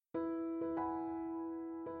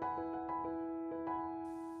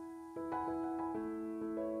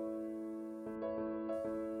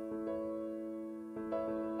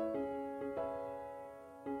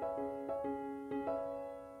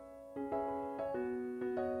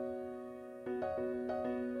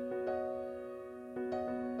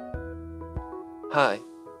Hi,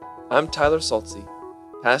 I'm Tyler Saltzy,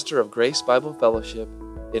 pastor of Grace Bible Fellowship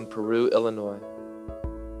in Peru, Illinois.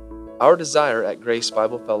 Our desire at Grace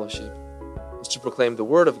Bible Fellowship is to proclaim the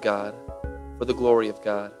Word of God for the glory of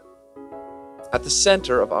God. At the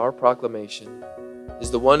center of our proclamation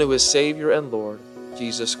is the one who is Savior and Lord,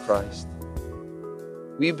 Jesus Christ.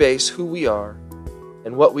 We base who we are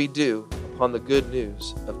and what we do upon the good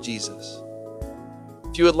news of Jesus.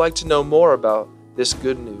 If you would like to know more about this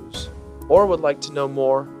good news, or would like to know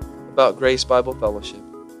more about Grace Bible Fellowship,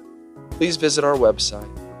 please visit our website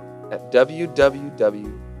at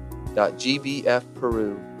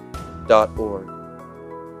www.gbfperu.org.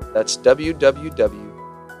 That's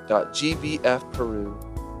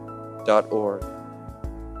www.gbfperu.org.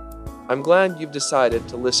 I'm glad you've decided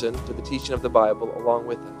to listen to the teaching of the Bible along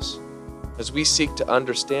with us, as we seek to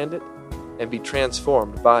understand it and be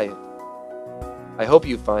transformed by it. I hope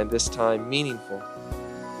you find this time meaningful,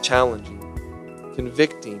 challenging,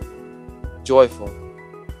 convicting, joyful,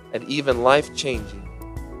 and even life-changing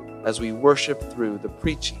as we worship through the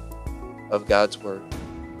preaching of God's Word.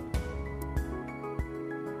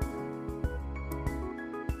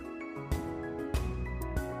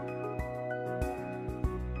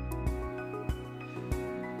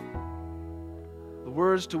 The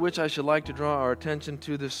words to which I should like to draw our attention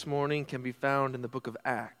to this morning can be found in the book of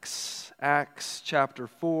Acts. Acts chapter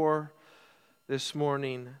 4. This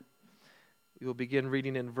morning, we will begin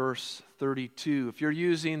reading in verse 32. If you're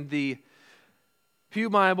using the Pew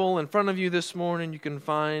Bible in front of you this morning, you can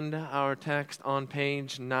find our text on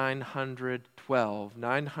page 912.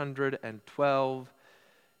 912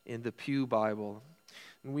 in the Pew Bible.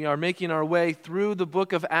 And we are making our way through the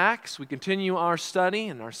book of Acts. We continue our study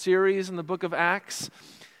and our series in the book of Acts.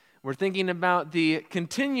 We're thinking about the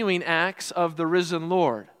continuing acts of the risen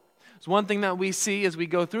Lord. It's one thing that we see as we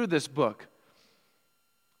go through this book.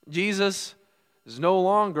 Jesus is no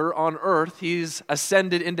longer on earth. He's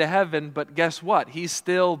ascended into heaven, but guess what? He's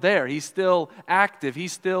still there. He's still active.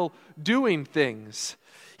 He's still doing things.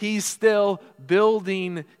 He's still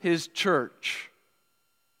building his church.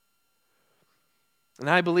 And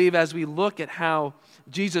I believe as we look at how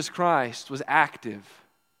Jesus Christ was active,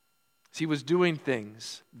 as he was doing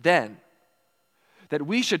things then, that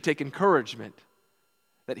we should take encouragement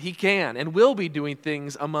that he can and will be doing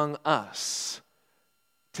things among us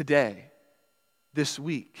today, this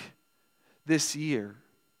week, this year.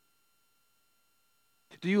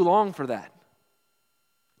 Do you long for that?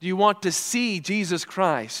 Do you want to see Jesus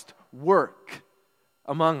Christ work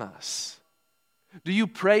among us? Do you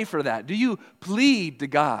pray for that? Do you plead to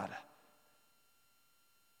God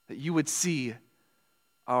that you would see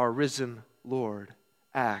our risen Lord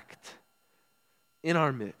act in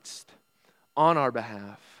our midst, on our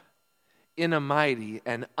behalf, in a mighty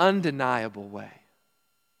and undeniable way?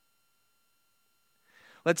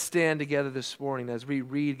 Let's stand together this morning as we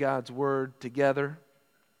read God's Word together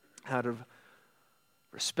out of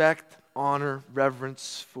respect, honor,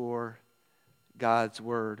 reverence for God's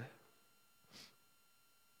Word.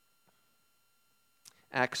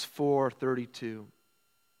 Acts 4:32.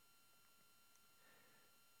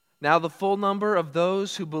 Now the full number of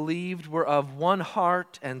those who believed were of one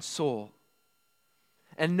heart and soul.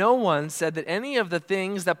 And no one said that any of the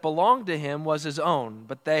things that belonged to him was his own,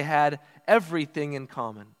 but they had everything in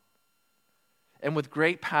common. And with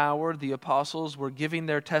great power the apostles were giving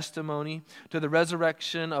their testimony to the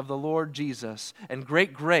resurrection of the Lord Jesus, and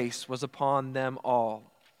great grace was upon them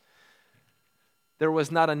all. There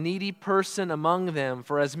was not a needy person among them,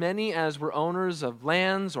 for as many as were owners of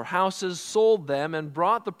lands or houses sold them and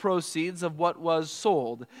brought the proceeds of what was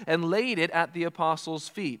sold and laid it at the apostles'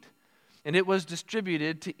 feet. And it was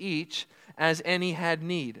distributed to each as any had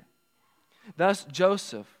need. Thus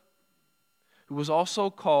Joseph, who was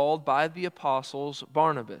also called by the apostles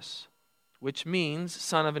Barnabas, which means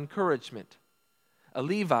son of encouragement, a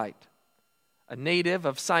Levite, a native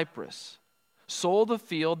of Cyprus, sold a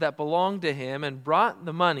field that belonged to him and brought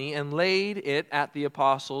the money and laid it at the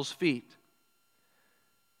apostles' feet.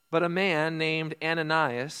 But a man named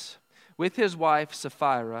Ananias, with his wife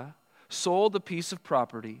Sapphira, sold a piece of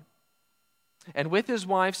property. And with his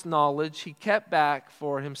wife's knowledge, he kept back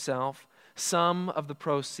for himself some of the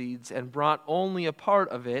proceeds and brought only a part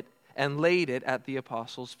of it and laid it at the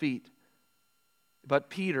apostles' feet. But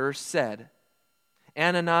Peter said,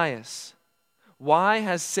 Ananias, why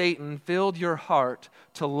has Satan filled your heart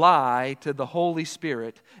to lie to the Holy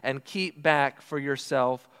Spirit and keep back for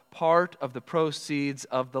yourself part of the proceeds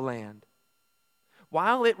of the land?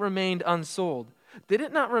 While it remained unsold, did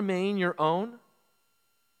it not remain your own?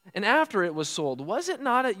 And after it was sold, was it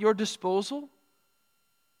not at your disposal?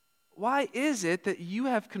 Why is it that you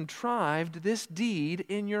have contrived this deed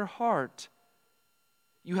in your heart?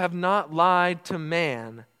 You have not lied to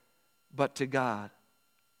man, but to God."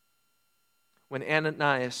 When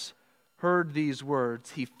Ananias heard these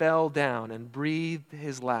words, he fell down and breathed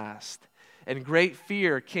his last. And great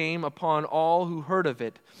fear came upon all who heard of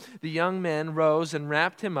it. The young men rose and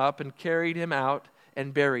wrapped him up and carried him out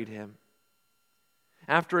and buried him.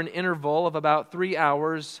 After an interval of about 3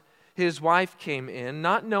 hours, his wife came in,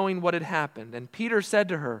 not knowing what had happened. And Peter said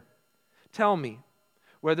to her, "Tell me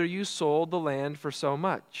whether you sold the land for so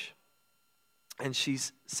much." And she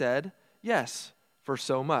said, "Yes, for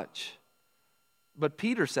so much." But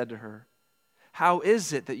Peter said to her, "How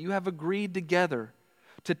is it that you have agreed together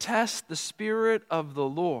to test the Spirit of the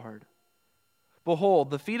Lord?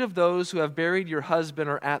 Behold, the feet of those who have buried your husband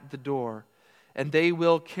are at the door, and they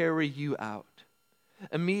will carry you out."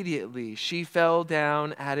 Immediately she fell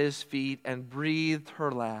down at his feet and breathed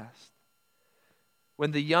her last.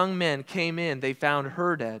 When the young men came in, they found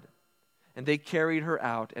her dead, and they carried her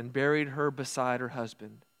out and buried her beside her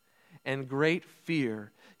husband. And great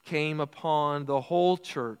fear came upon the whole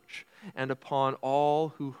church and upon all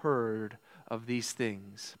who heard of these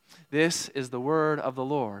things. This is the word of the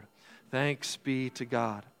Lord. Thanks be to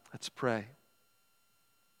God. Let's pray.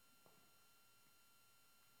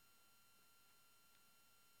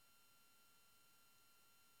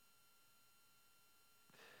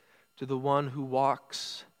 To the one who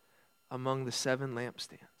walks among the 7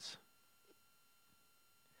 lampstands,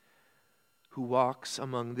 who walks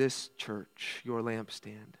among this church, your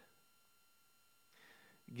lampstand,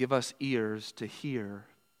 give us ears to hear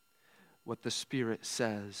what the Spirit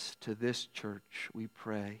says to this church, we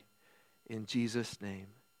pray. In Jesus' name,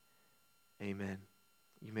 amen.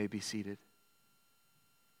 You may be seated.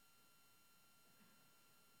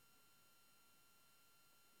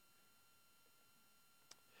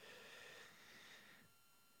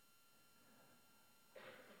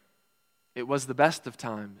 It was the best of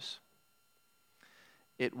times.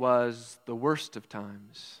 It was the worst of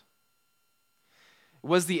times. It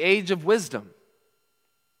was the age of wisdom.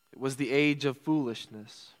 It was the age of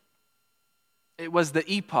foolishness. It was the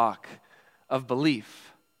epoch of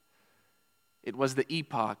belief. It was the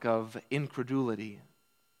epoch of incredulity.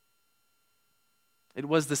 It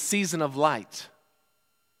was the season of light.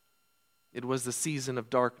 It was the season of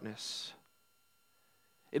darkness.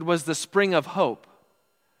 It was the spring of hope.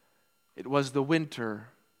 It was the winter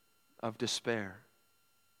of despair.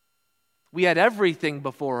 We had everything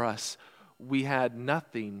before us. We had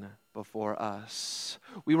nothing before us.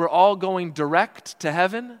 We were all going direct to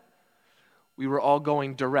heaven. We were all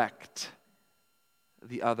going direct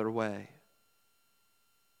the other way.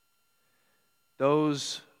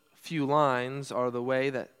 Those few lines are the way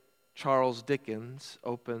that Charles Dickens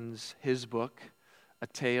opens his book, A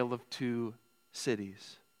Tale of Two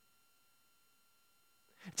Cities.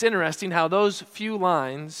 It's interesting how those few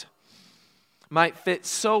lines might fit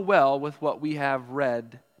so well with what we have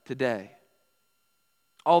read today.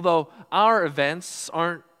 Although our events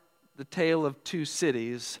aren't the tale of two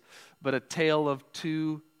cities, but a tale of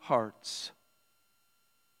two hearts.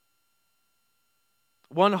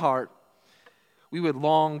 One heart we would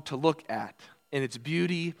long to look at in its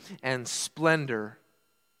beauty and splendor.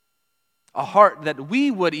 A heart that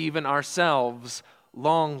we would even ourselves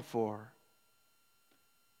long for.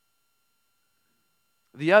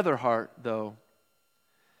 The other heart, though,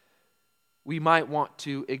 we might want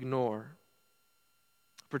to ignore.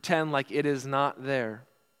 Pretend like it is not there.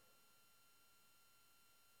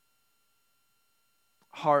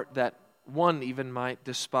 Heart that one even might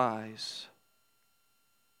despise.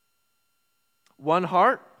 One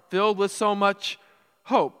heart filled with so much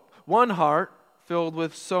hope. One heart filled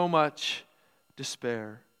with so much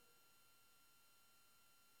despair.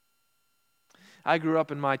 I grew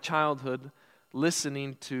up in my childhood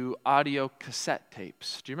listening to audio cassette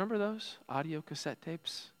tapes. Do you remember those audio cassette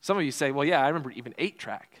tapes? Some of you say, well, yeah, I remember even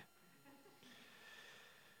 8-track.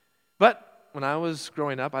 But when I was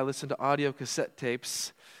growing up, I listened to audio cassette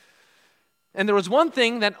tapes. And there was one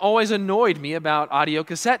thing that always annoyed me about audio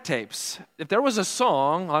cassette tapes. If there was a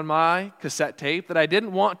song on my cassette tape that I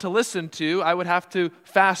didn't want to listen to, I would have to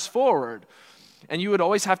fast forward. And you would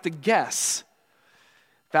always have to guess.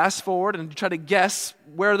 Fast forward and try to guess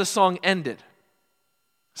where the song ended.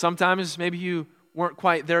 Sometimes maybe you weren't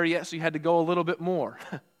quite there yet, so you had to go a little bit more.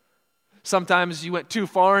 Sometimes you went too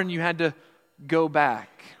far and you had to go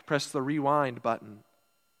back, press the rewind button.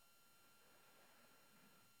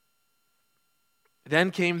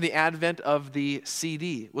 Then came the advent of the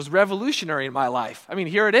CD. It was revolutionary in my life. I mean,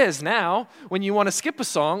 here it is now. When you want to skip a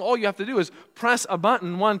song, all you have to do is press a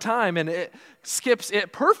button one time and it skips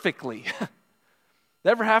it perfectly.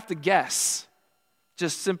 Never have to guess.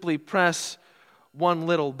 Just simply press one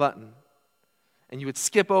little button and you would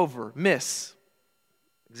skip over, miss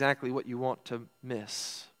exactly what you want to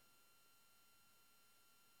miss.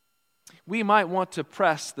 We might want to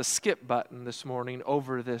press the skip button this morning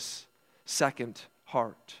over this second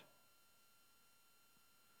heart.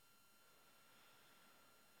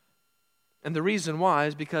 And the reason why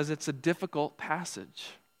is because it's a difficult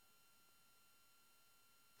passage.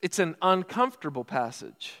 It's an uncomfortable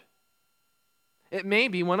passage. It may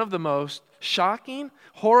be one of the most shocking,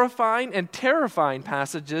 horrifying, and terrifying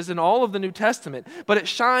passages in all of the New Testament, but it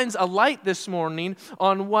shines a light this morning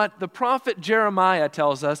on what the prophet Jeremiah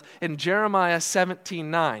tells us in Jeremiah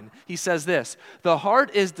 17:9. He says this, "The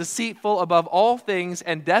heart is deceitful above all things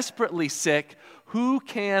and desperately sick. Who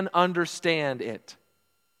can understand it?"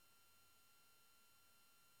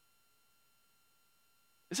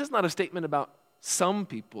 This is not a statement about some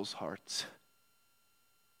people's hearts.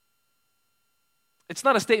 It's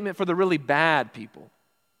not a statement for the really bad people.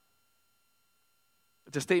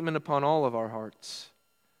 It's a statement upon all of our hearts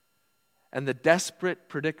and the desperate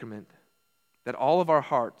predicament that all of our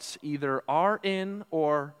hearts either are in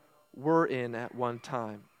or were in at one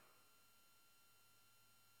time.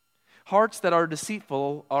 Hearts that are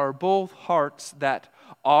deceitful are both hearts that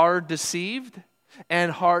are deceived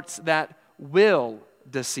and hearts that will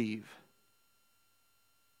deceive.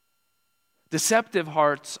 Deceptive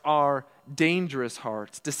hearts are dangerous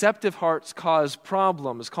hearts. Deceptive hearts cause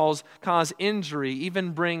problems, cause injury,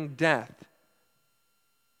 even bring death.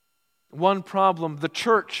 One problem the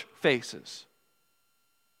church faces,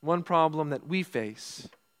 one problem that we face,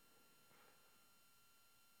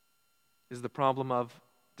 is the problem of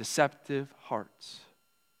deceptive hearts.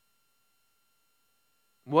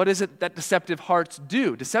 What is it that deceptive hearts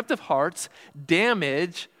do? Deceptive hearts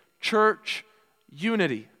damage church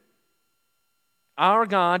unity. Our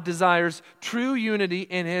God desires true unity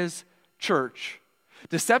in His church.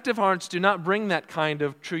 Deceptive hearts do not bring that kind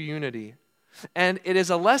of true unity. And it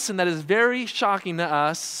is a lesson that is very shocking to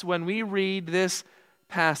us when we read this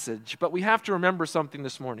passage. But we have to remember something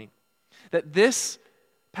this morning. That this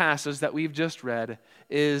passage that we've just read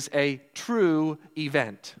is a true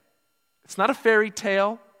event. It's not a fairy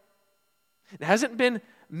tale. It hasn't been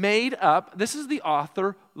made up. This is the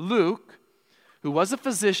author, Luke, who was a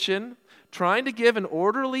physician, trying to give an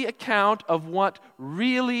orderly account of what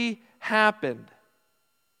really happened.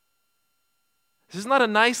 This is not a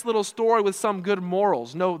nice little story with some good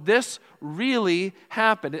morals. No, this really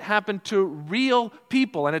happened. It happened to real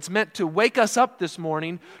people, and it's meant to wake us up this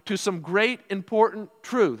morning to some great important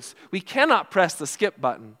truths. We cannot press the skip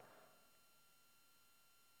button.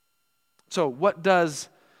 So, what does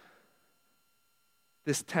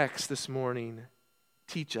this text this morning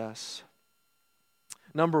teach us?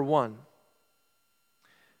 Number one,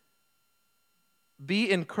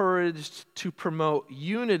 be encouraged to promote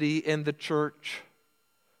unity in the church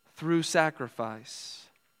through sacrifice.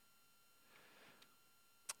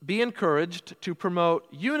 Be encouraged to promote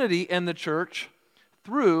unity in the church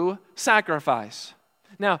through sacrifice.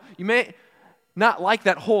 Now, you may not like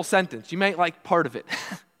that whole sentence. You may like part of it.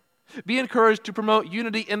 Be encouraged to promote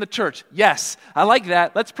unity in the church. Yes, I like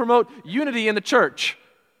that. Let's promote unity in the church.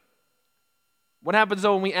 What happens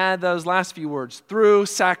though when we add those last few words? Through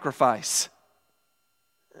sacrifice.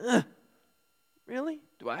 Really?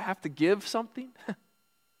 Do I have to give something?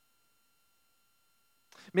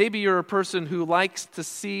 Maybe you're a person who likes to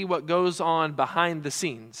see what goes on behind the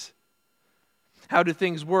scenes. How do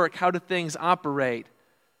things work? How do things operate?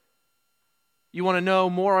 You want to know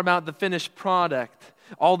more about the finished product,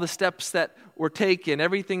 all the steps that were taken,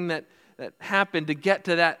 everything that happened to get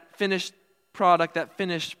to that finished product, that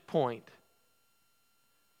finished point.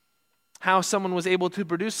 How someone was able to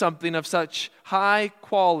produce something of such high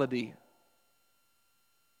quality.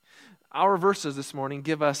 Our verses this morning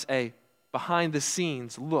give us a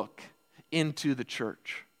behind-the-scenes look into the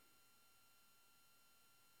church.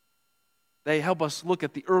 They help us look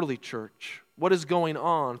at the early church, what is going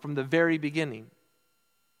on from the very beginning.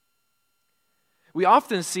 We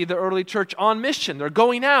often see the early church on mission. They're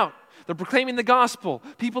going out. They're proclaiming the gospel.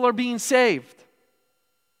 People are being saved.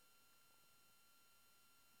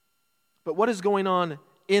 But what is going on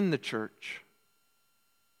in the church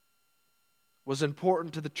was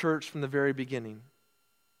important to the church from the very beginning.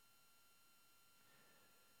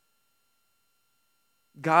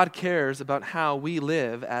 God cares about how we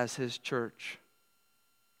live as His church.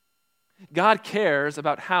 God cares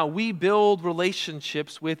about how we build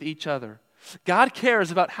relationships with each other. God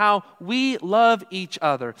cares about how we love each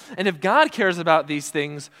other. And if God cares about these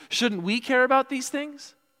things, shouldn't we care about these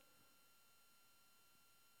things?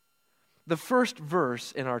 The first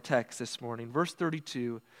verse in our text this morning, verse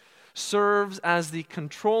 32, serves as the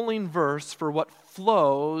controlling verse for what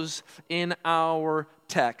flows in our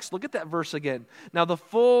text. Look at that verse again. Now the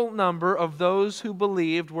full number of those who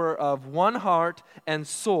believed were of one heart and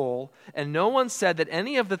soul, and no one said that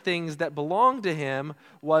any of the things that belonged to him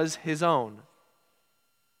was his own.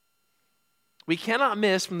 We cannot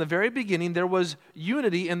miss from the very beginning there was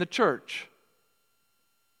unity in the church.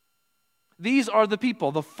 These are the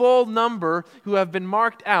people, the full number who have been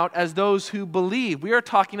marked out as those who believe. We are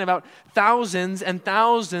talking about thousands and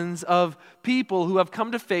thousands of people who have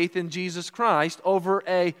come to faith in Jesus Christ over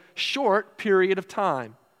a short period of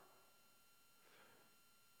time.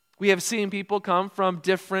 We have seen people come from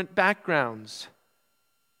different backgrounds,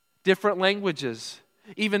 different languages,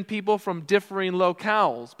 even people from differing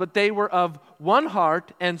locales, but they were of one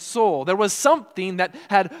heart and soul. There was something that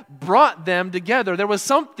had brought them together. There was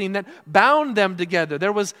something that bound them together.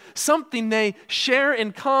 There was something they share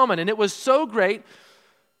in common, and it was so great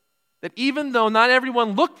that even though not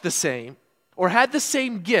everyone looked the same, or had the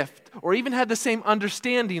same gift, or even had the same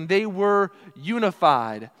understanding, they were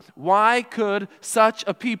unified. Why could such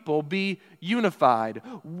a people be unified?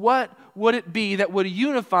 What would it be that would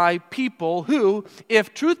unify people who,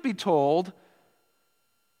 if truth be told,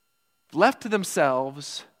 left to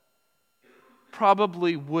themselves,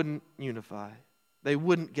 probably wouldn't unify? They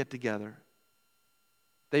wouldn't get together.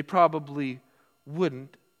 They probably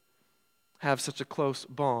wouldn't have such a close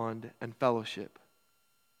bond and fellowship.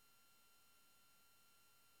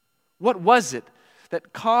 What was it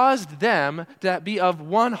that caused them to be of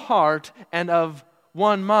one heart and of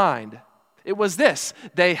one mind? It was this: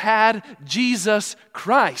 they had Jesus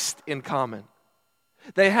Christ in common.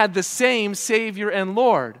 They had the same Savior and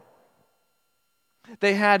Lord.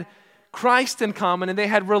 They had Christ in common, and they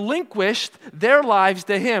had relinquished their lives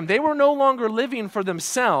to Him. They were no longer living for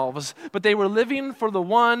themselves, but they were living for the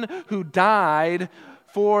one who died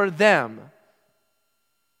for them.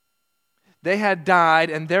 They had died,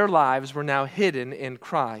 and their lives were now hidden in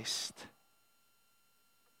Christ.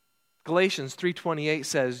 Galatians 3:28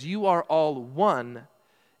 says, "You are all one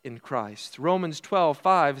in Christ." Romans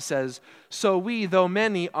 12:5 says, "So we, though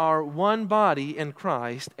many, are one body in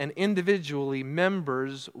Christ, and individually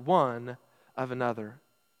members one of another."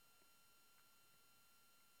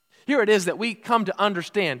 Here it is that we come to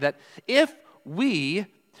understand that if we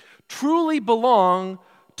truly belong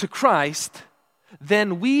to Christ,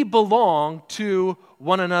 then we belong to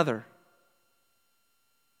one another.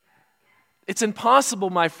 It's impossible,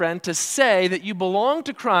 my friend, to say that you belong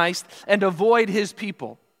to Christ and avoid His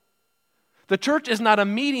people. The church is not a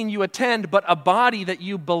meeting you attend, but a body that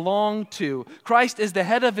you belong to. Christ is the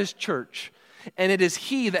head of His church, and it is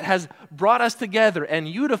He that has brought us together and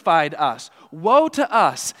unified us. Woe to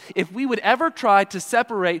us if we would ever try to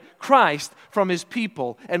separate Christ from His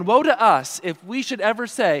people. And woe to us if we should ever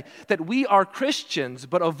say that we are Christians,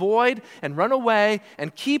 but avoid and run away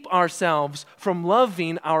and keep ourselves from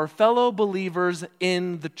loving our fellow believers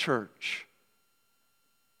in the church.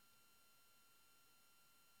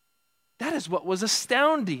 That is what was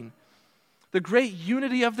astounding. The great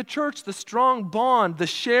unity of the church, the strong bond, the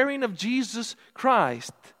sharing of Jesus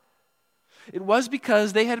Christ. It was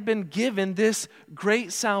because they had been given this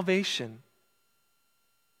great salvation.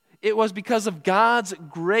 It was because of God's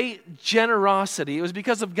great generosity. It was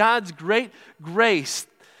because of God's great grace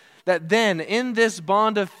that then, in this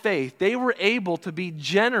bond of faith, they were able to be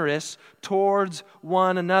generous towards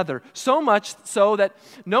one another. So much so that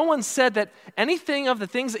no one said that anything of the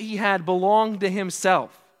things that he had belonged to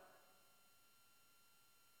himself.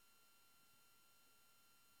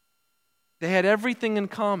 They had everything in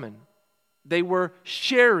common. They were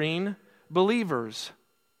sharing believers.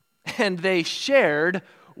 And they shared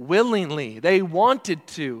willingly. They wanted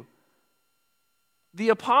to. The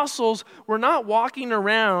apostles were not walking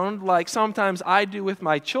around like sometimes I do with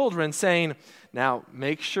my children saying, "Now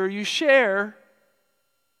make sure you share."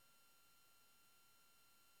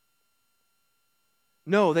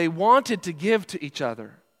 No, they wanted to give to each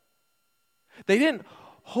other. They didn't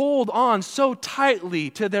hold on so tightly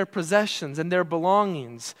to their possessions and their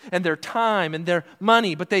belongings and their time and their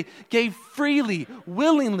money, but they gave freely,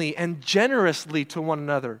 willingly, and generously to one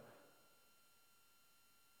another.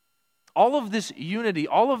 All of this unity,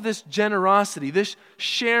 all of this generosity, this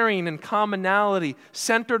sharing and commonality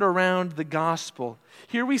centered around the gospel.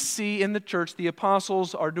 Here we see in the church the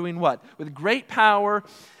apostles are doing what? With great power,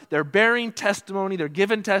 they're bearing testimony, they're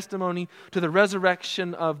giving testimony to the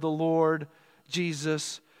resurrection of the Lord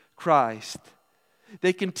Jesus Christ.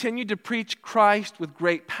 They continue to preach Christ with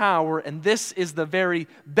great power, and this is the very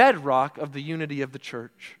bedrock of the unity of the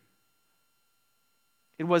church.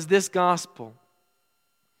 It was this gospel,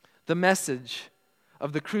 the message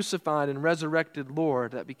of the crucified and resurrected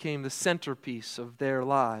Lord, that became the centerpiece of their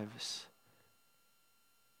lives.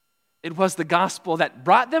 It was the gospel that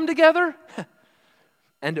brought them together,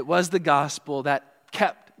 and it was the gospel that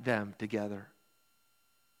kept them together.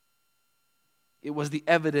 It was the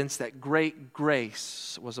evidence that great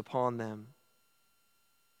grace was upon them.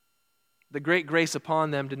 The great grace upon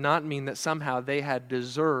them did not mean that somehow they had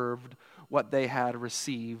deserved what they had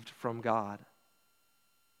received from God.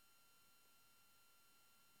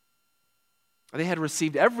 They had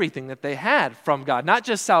received everything that they had from God. Not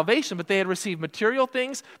just salvation, but they had received material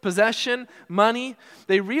things, possession, money.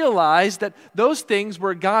 They realized that those things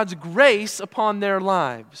were God's grace upon their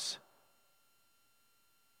lives.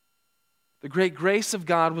 The great grace of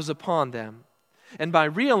God was upon them. And by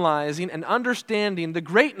realizing and understanding the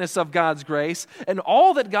greatness of God's grace and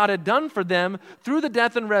all that God had done for them through the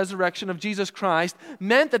death and resurrection of Jesus Christ,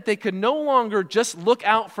 meant that they could no longer just look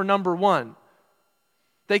out for number one.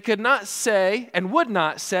 They could not say and would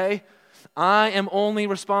not say, I am only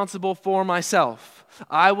responsible for myself.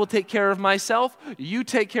 I will take care of myself. You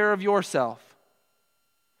take care of yourself.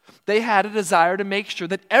 They had a desire to make sure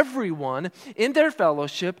that everyone in their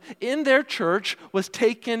fellowship, in their church, was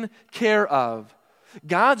taken care of.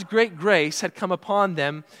 God's great grace had come upon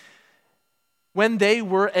them when they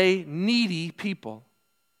were a needy people.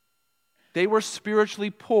 They were spiritually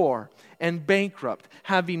poor and bankrupt,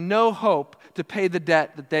 having no hope to pay the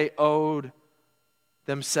debt that they owed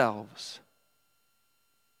themselves.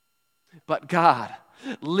 But God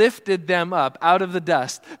lifted them up out of the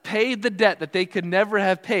dust, paid the debt that they could never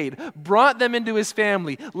have paid, brought them into His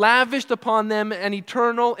family, lavished upon them an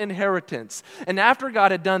eternal inheritance. And after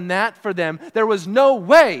God had done that for them, there was no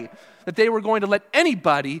way that they were going to let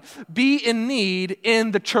anybody be in need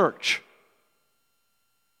in the church.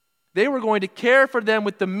 They were going to care for them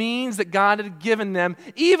with the means that God had given them,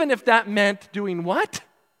 even if that meant doing what?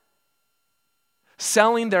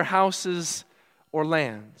 Selling their houses or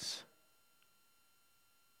lands.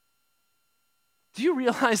 Do you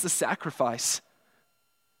realize the sacrifice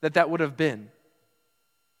that would have been?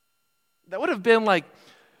 That would have been like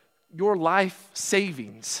your life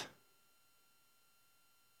savings.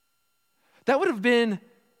 That would have been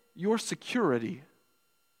your security.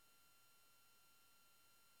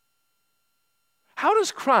 How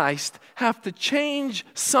does Christ have to change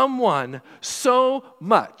someone so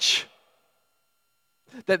much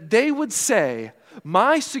that they would say,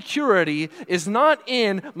 my security is not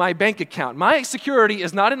in my bank account. My security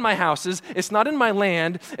is not in my houses. It's not in my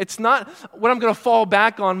land. It's not what I'm going to fall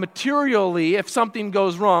back on materially if something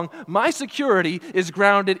goes wrong. My security is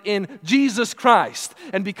grounded in Jesus Christ.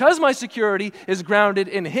 And because my security is grounded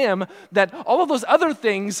in Him, that all of those other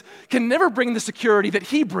things can never bring the security that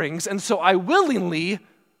He brings. And so I willingly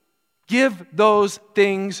give those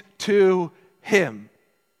things to Him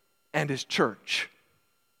and His church.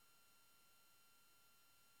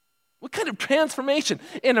 What kind of transformation?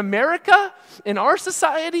 In America, in our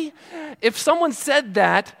society, if someone said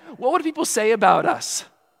that, what would people say about us?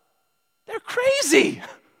 They're crazy.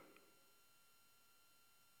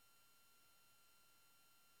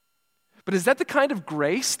 But is that the kind of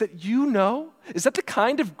grace that you know? Is that the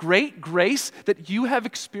kind of great grace that you have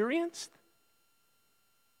experienced?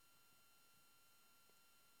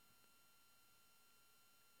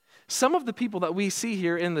 Some of the people that we see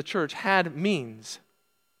here in the church had means.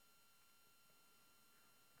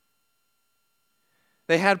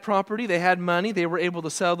 They had property, they had money, they were able to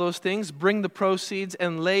sell those things, bring the proceeds,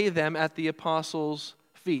 and lay them at the apostles'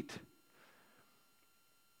 feet.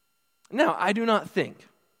 Now, I do not think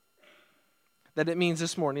that it means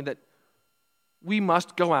this morning that we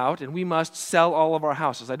must go out and we must sell all of our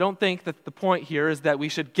houses. I don't think that the point here is that we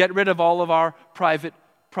should get rid of all of our private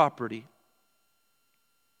property.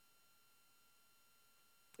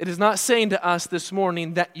 It is not saying to us this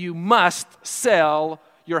morning that you must sell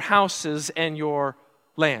your houses and your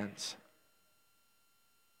lands.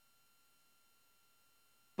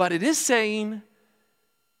 But it is saying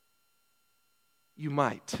you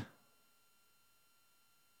might.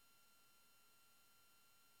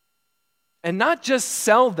 And not just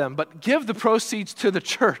sell them, but give the proceeds to the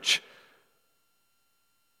church.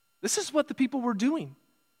 This is what the people were doing.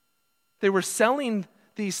 They were selling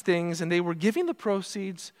these things and they were giving the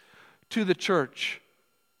proceeds to the church.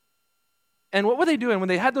 And what were they doing? When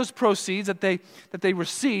they had those proceeds that they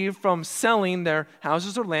received from selling their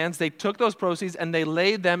houses or lands, they took those proceeds and they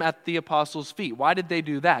laid them at the apostles' feet. Why did they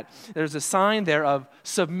do that? There's a sign there of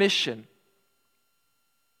submission.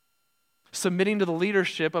 Submitting to the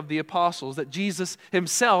leadership of the apostles that Jesus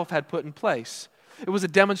himself had put in place. It was a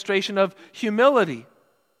demonstration of humility,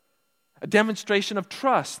 a demonstration of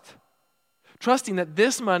trust, trusting that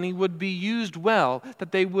this money would be used well,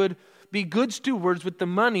 that they would be good stewards with the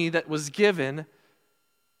money that was given,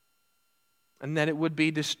 and that it would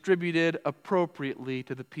be distributed appropriately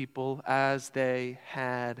to the people as they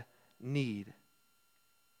had need.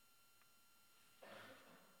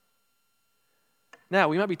 Now,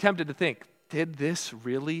 we might be tempted to think, did this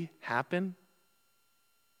really happen?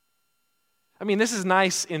 I mean, this is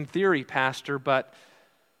nice in theory, Pastor, but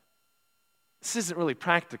this isn't really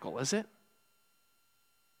practical, is it?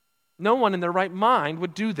 No one in their right mind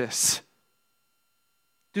would do this.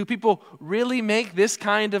 Do people really make this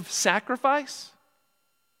kind of sacrifice?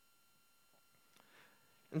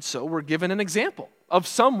 And so we're given an example of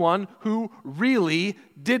someone who really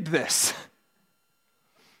did this.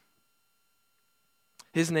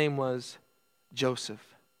 His name was Joseph.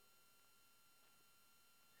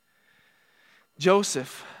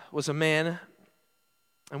 Joseph was a man,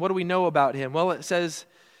 and what do we know about him? Well, it says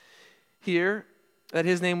here that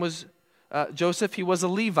his name was Joseph. He was a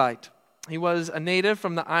Levite. He was a native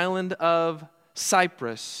from the island of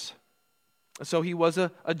Cyprus. So he was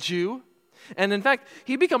a Jew. And in fact,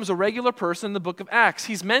 he becomes a regular person in the book of Acts.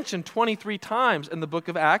 He's mentioned 23 times in the book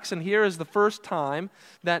of Acts, and here is the first time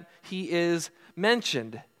that he is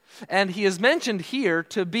mentioned. And he is mentioned here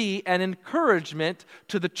to be an encouragement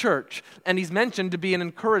to the church. And he's mentioned to be an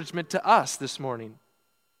encouragement to us this morning.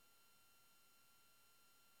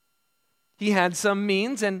 He had some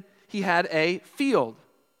means and he had a field.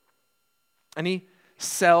 And he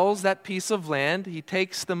sells that piece of land. He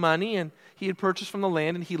takes the money and he had purchased from the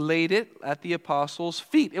land and he laid it at the apostles'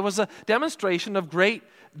 feet. It was a demonstration of great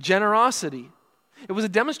generosity. It was a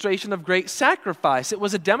demonstration of great sacrifice. It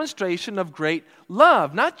was a demonstration of great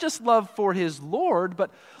love. Not just love for his Lord,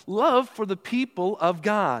 but love for the people of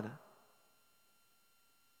God.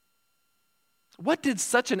 What did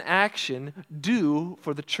such an action do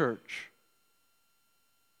for the church?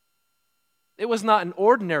 It was not an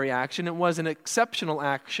ordinary action. It was an exceptional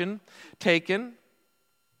action taken,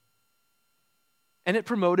 and it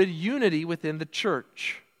promoted unity within the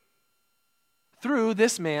church through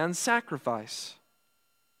this man's sacrifice.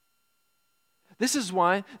 This is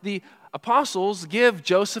why the apostles give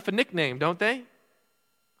Joseph a nickname, don't they?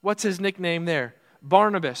 What's his nickname there?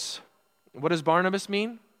 Barnabas. What does Barnabas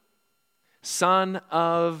mean? Son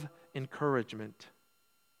of encouragement.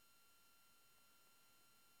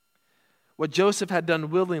 What Joseph had done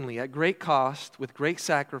willingly, at great cost, with great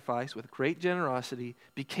sacrifice, with great generosity,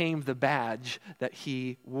 became the badge that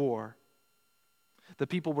he wore. The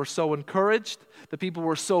people were so encouraged. The people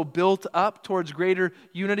were so built up towards greater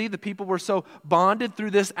unity. The people were so bonded through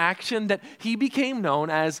this action that he became known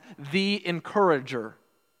as the encourager.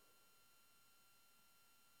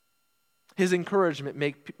 His encouragement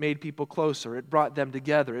made people closer. It brought them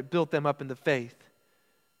together. It built them up in the faith.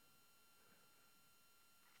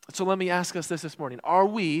 So let me ask us this morning. Are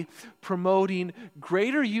we promoting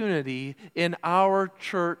greater unity in our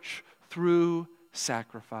church through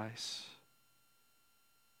sacrifice?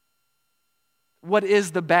 What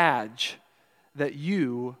is the badge that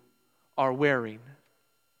you are wearing?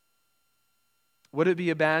 Would it be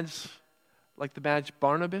a badge like the badge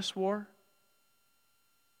Barnabas wore?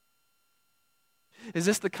 Is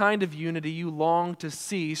this the kind of unity you long to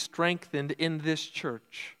see strengthened in this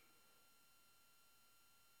church?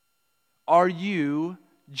 Are you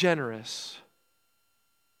generous?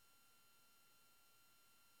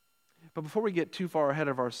 But before we get too far ahead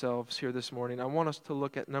of ourselves here this morning, I want us to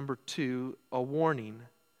look at number 2, a warning.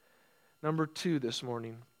 Number 2 this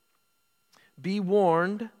morning. Be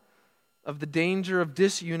warned of the danger of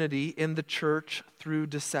disunity in the church through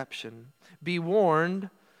deception. Be warned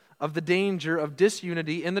of the danger of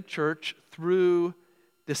disunity in the church through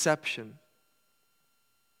deception.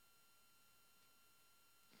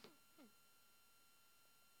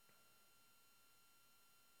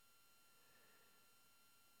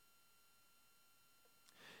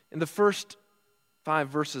 In the first 5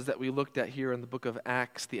 verses that we looked at here in the book of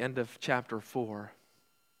Acts, the end of chapter 4,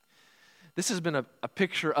 this has been a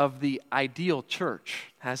picture of the ideal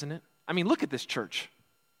church, hasn't it? I mean, look at this church.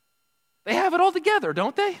 They have it all together,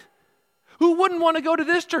 don't they? Who wouldn't want to go to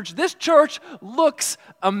this church? This church looks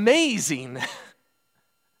amazing.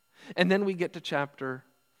 And then we get to chapter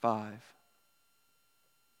 5.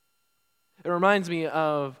 It reminds me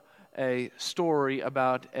of a story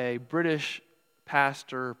about a British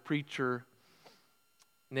pastor, preacher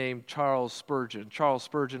named Charles Spurgeon. Charles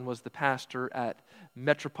Spurgeon was the pastor at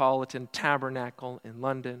Metropolitan Tabernacle in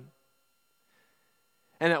London.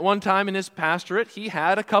 And at one time in his pastorate, he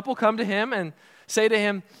had a couple come to him and say to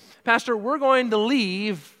him, "Pastor, we're going to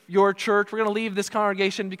leave your church. We're going to leave this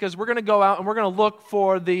congregation because we're going to go out and we're going to look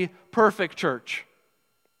for the perfect church."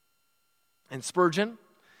 And Spurgeon,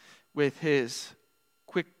 with his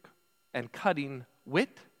quick and cutting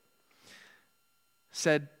wit,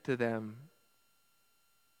 said to them,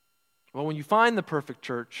 "Well, when you find the perfect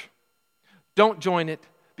church, don't join it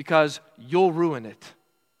because you'll ruin it."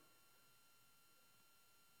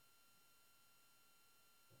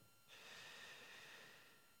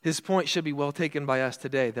 His point should be well taken by us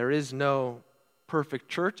today. There is no perfect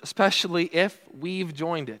church, especially if we've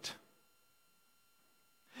joined it.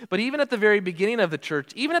 But even at the very beginning of the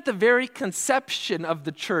church, even at the very conception of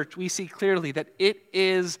the church, we see clearly that it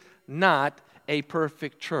is not a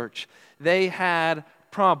perfect church. They had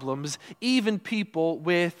problems, even people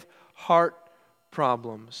with heart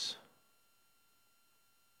problems.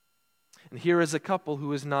 And here is a couple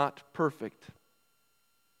who is not perfect.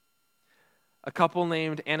 A couple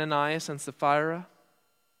named Ananias and Sapphira,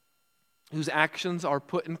 whose actions are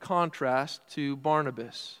put in contrast to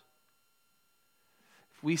Barnabas.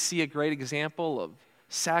 We see a great example of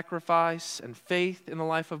sacrifice and faith in the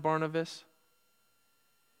life of Barnabas.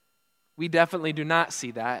 We definitely do not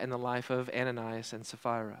see that in the life of Ananias and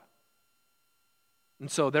Sapphira.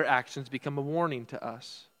 And so their actions become a warning to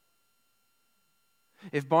us.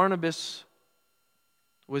 If Barnabas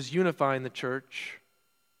was unifying the church,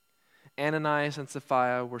 Ananias and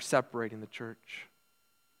Sapphira were separating the church.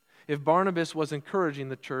 If Barnabas was encouraging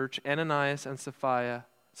the church, Ananias and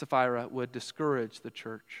Sapphira would discourage the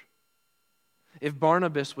church. If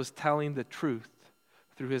Barnabas was telling the truth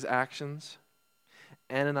through his actions,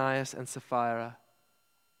 Ananias and Sapphira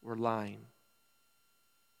were lying.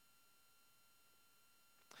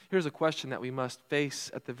 Here's a question that we must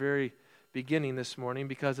face at the very beginning this morning,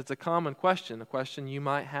 because it's a common question, a question you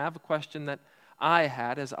might have, a question that I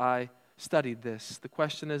had as I studied this. The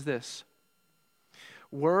question is this: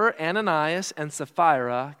 were Ananias and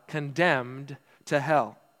Sapphira condemned to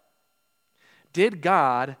hell? Did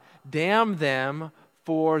God damn them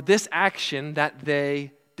for this action that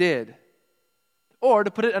they did? Or,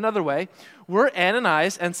 to put it another way, were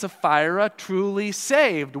Ananias and Sapphira truly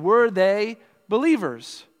saved? Were they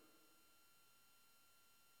believers?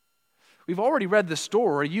 We've already read the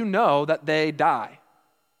story. You know that they die.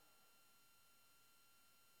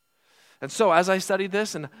 And so as I studied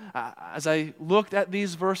this and as I looked at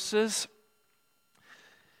these verses,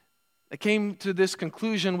 I came to this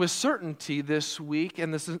conclusion with certainty this week,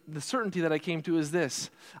 and the certainty that I came to is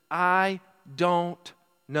this: I don't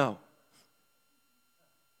know.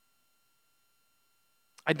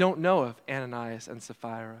 I don't know if Ananias and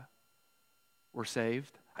Sapphira were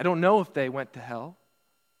saved. I don't know if they went to hell.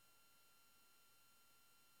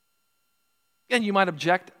 And you might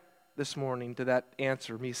object this morning to that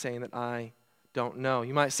answer, me saying that I don't know.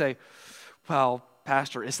 You might say, "Well,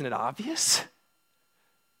 Pastor, isn't it obvious?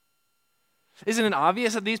 Isn't it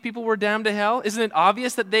obvious that these people were damned to hell? Isn't it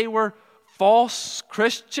obvious that they were false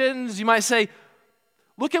Christians?" You might say,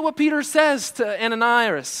 "Look at what Peter says to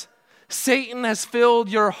Ananias. Satan has filled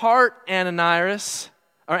your heart, Ananias.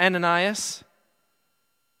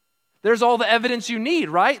 There's all the evidence you need,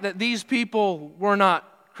 right? That these people were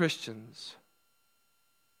not Christians."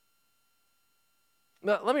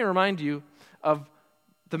 Now, let me remind you of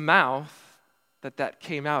the mouth that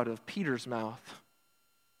came out of, Peter's mouth,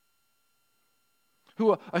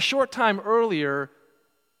 who a short time earlier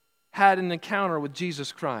had an encounter with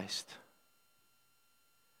Jesus Christ.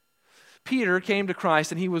 Peter came to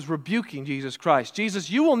Christ and he was rebuking Jesus Christ. "Jesus,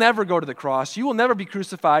 you will never go to the cross. You will never be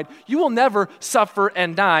crucified. You will never suffer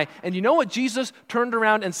and die." And you know what Jesus turned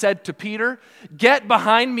around and said to Peter? "Get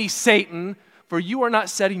behind me, Satan, for you are not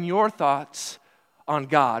setting your thoughts on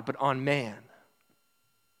God, but on man."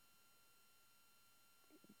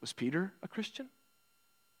 Was Peter a Christian?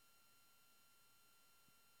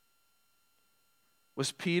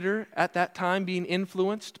 Was Peter at that time being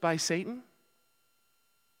influenced by Satan?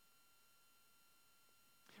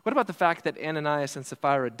 What about the fact that Ananias and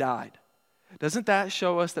Sapphira died? Doesn't that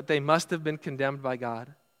show us that they must have been condemned by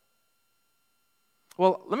God?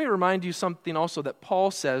 Well, let me remind you something also that Paul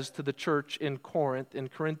says to the church in Corinth in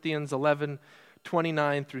Corinthians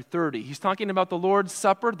 11:29 through 30. He's talking about the Lord's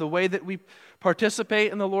Supper, the way that we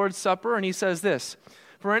participate in the Lord's Supper, and he says this: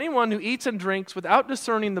 For anyone who eats and drinks without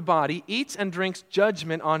discerning the body eats and drinks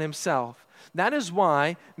judgment on himself. That is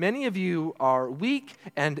why many of you are weak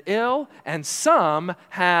and ill, and some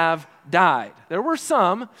have died. There were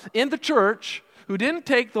some in the church who didn't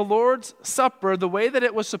take the Lord's Supper the way that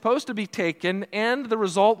it was supposed to be taken, and the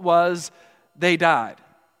result was they died.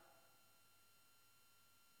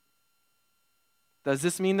 Does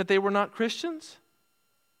this mean that they were not Christians?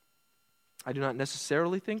 I do not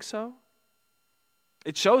necessarily think so.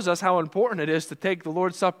 It shows us how important it is to take the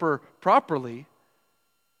Lord's Supper properly.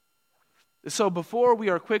 So before we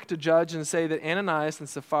are quick to judge and say that Ananias and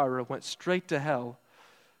Sapphira went straight to hell,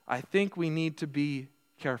 I think we need to be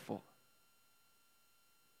careful.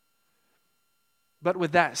 But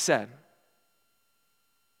with that said,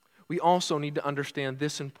 we also need to understand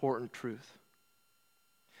this important truth.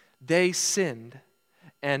 They sinned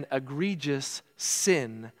an egregious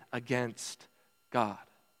sin against God.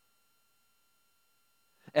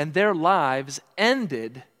 And their lives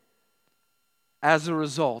ended as a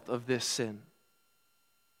result of this sin.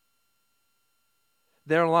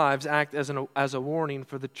 Their lives act as a warning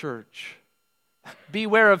for the church.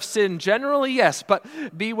 Beware of sin generally, yes, but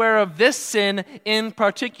beware of this sin in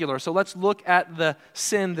particular. So let's look at the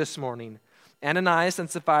sin this morning. Ananias and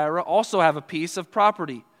Sapphira also have a piece of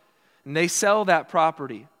property, and they sell that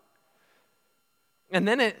property. And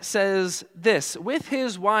then it says this, with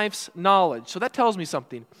his wife's knowledge. So that tells me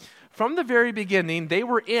something. From the very beginning, they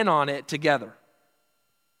were in on it together.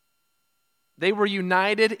 They were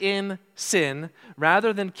united in sin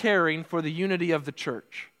rather than caring for the unity of the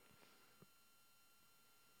church.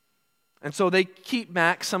 And so they keep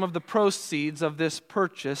back some of the proceeds of this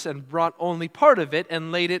purchase and brought only part of it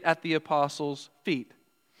and laid it at the apostles' feet.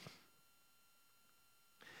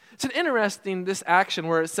 It's an interesting, this action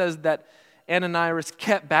where it says that Ananias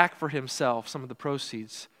kept back for himself some of the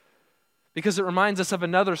proceeds, because it reminds us of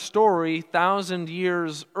another story 1,000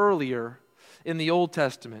 years earlier in the Old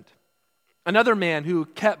Testament. Another man who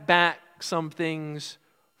kept back some things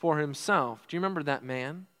for himself. Do you remember that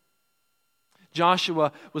man?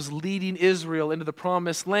 Joshua was leading Israel into the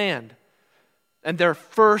promised land, and their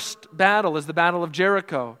first battle is the Battle of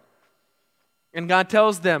Jericho. And God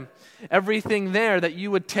tells them, everything there that you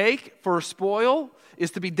would take for spoil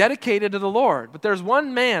is to be dedicated to the Lord. But there's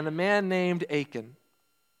one man, a man named Achan.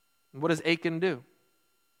 And what does Achan do?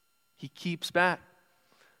 He keeps back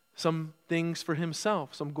some things for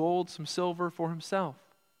himself, some gold, some silver for himself.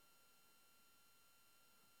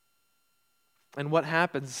 And what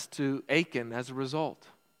happens to Achan as a result?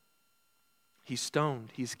 He's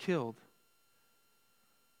stoned, he's killed.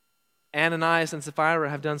 Ananias and Sapphira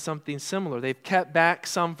have done something similar. They've kept back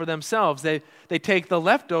some for themselves. They take the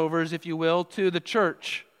leftovers, if you will, to the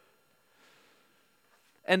church.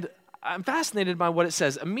 And I'm fascinated by what it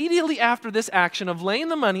says. Immediately after this action of laying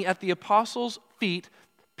the money at the apostles' feet,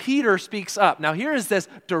 Peter speaks up. Now here is this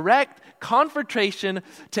direct confrontation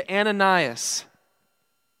to Ananias.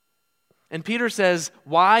 And Peter says,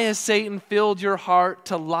 why has Satan filled your heart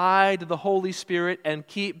to lie to the Holy Spirit and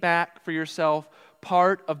keep back for yourself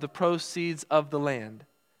part of the proceeds of the land?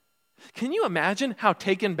 Can you imagine how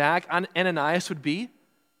taken back Ananias would be?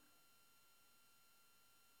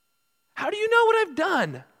 How do you know what I've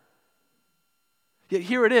done? Yet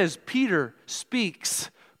here it is, Peter speaks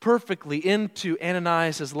perfectly into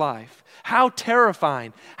Ananias' life. How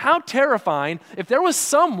terrifying if there was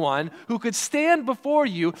someone who could stand before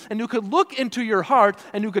you and who could look into your heart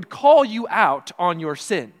and who could call you out on your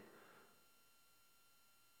sin.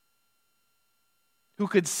 Who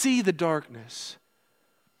could see the darkness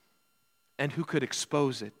and who could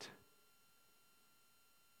expose it.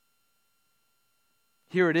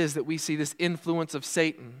 Here it is that we see this influence of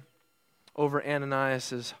Satan over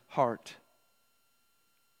Ananias' heart.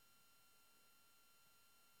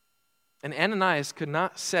 And Ananias could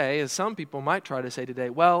not say, as some people might try to say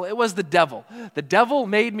today, well, it was the devil. The devil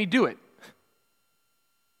made me do it.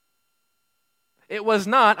 It was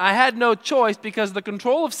not. I had no choice because of the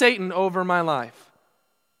control of Satan over my life.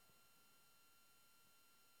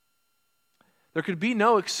 There could be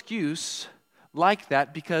no excuse like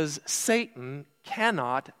that because Satan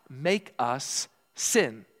cannot make us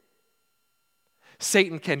sin.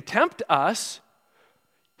 Satan can tempt us.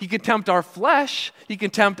 He can tempt our flesh. He can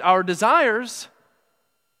tempt our desires.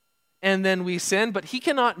 And then we sin, but he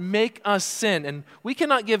cannot make us sin. And we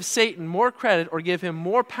cannot give Satan more credit or give him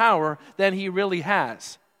more power than he really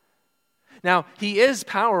has. Now, he is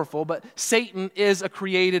powerful, but Satan is a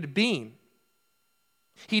created being.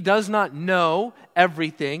 He does not know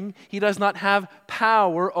everything. He does not have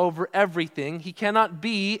power over everything. He cannot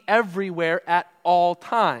be everywhere at all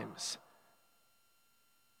times.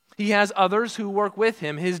 He has others who work with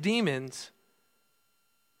him, his demons,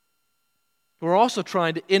 who are also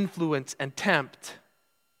trying to influence and tempt.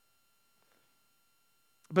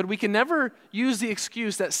 But we can never use the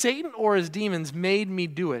excuse that Satan or his demons made me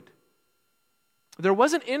do it. There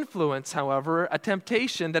was an influence, however, a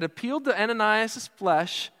temptation that appealed to Ananias'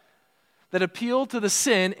 flesh, that appealed to the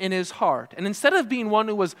sin in his heart. And instead of being one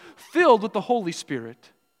who was filled with the Holy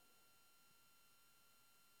Spirit,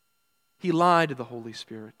 he lied to the Holy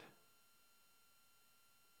Spirit.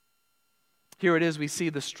 Here it is, we see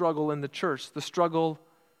the struggle in the church, the struggle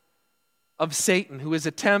of Satan, who is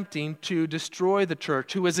attempting to destroy the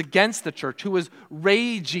church, who is against the church, who is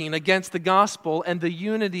raging against the gospel and the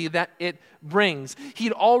unity that it brings.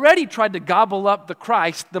 He'd already tried to gobble up the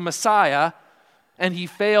Christ, the Messiah, and he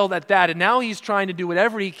failed at that. And now he's trying to do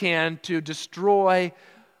whatever he can to destroy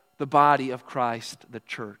the body of Christ, the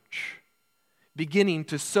church, beginning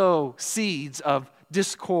to sow seeds of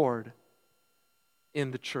discord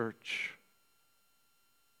in the church.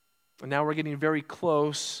 And now we're getting very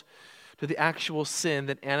close to the actual sin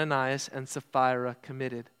that Ananias and Sapphira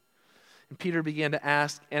committed. And Peter began to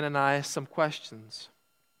ask Ananias some questions.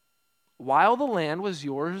 While the land was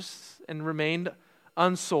yours and remained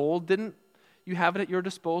unsold, didn't you have it at your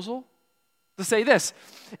disposal? To say this,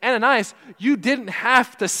 Ananias, you didn't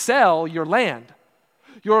have to sell your land.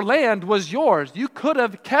 Your land was yours. You could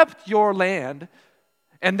have kept your land,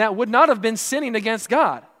 and that would not have been sinning against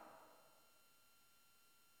God.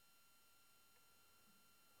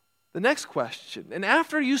 The next question, and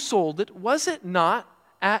after you sold it, was it not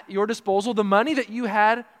at your disposal? The money that you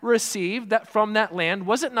had received from that land,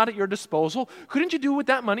 was it not at your disposal? Couldn't you do with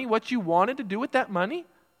that money what you wanted to do with that money?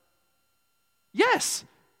 Yes.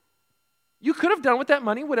 You could have done with that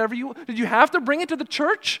money whatever you... Did you have to bring it to the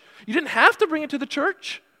church? You didn't have to bring it to the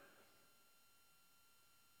church.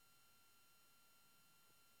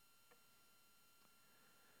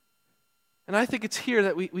 And I think it's here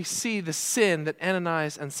that we see the sin that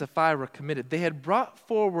Ananias and Sapphira committed. They had brought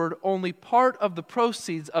forward only part of the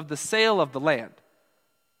proceeds of the sale of the land.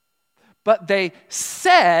 But they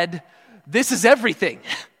said, this is everything.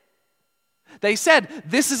 They said,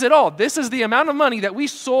 this is it all. This is the amount of money that we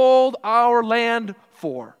sold our land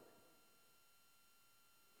for.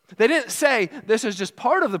 They didn't say, this is just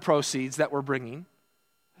part of the proceeds that we're bringing.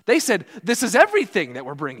 They said, this is everything that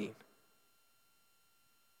we're bringing.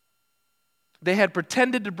 They had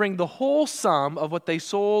pretended to bring the whole sum of what they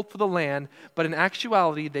sold for the land, but in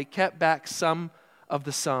actuality, they kept back some of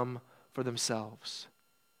the sum for themselves.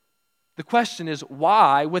 The question is,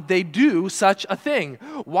 why would they do such a thing?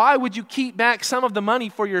 Why would you keep back some of the money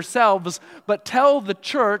for yourselves, but tell the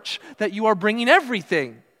church that you are bringing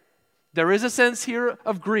everything? There is a sense here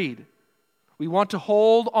of greed. We want to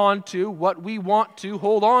hold on to what we want to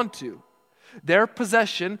hold on to. Their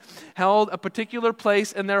possession held a particular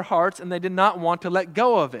place in their hearts, and they did not want to let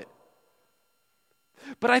go of it.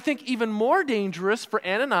 But I think even more dangerous for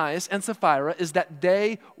Ananias and Sapphira is that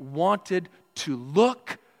they wanted to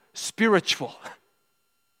look spiritual.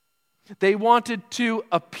 They wanted to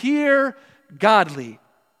appear godly.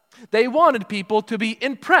 They wanted people to be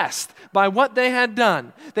impressed by what they had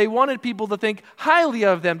done. They wanted people to think highly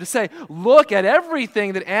of them, to say, look at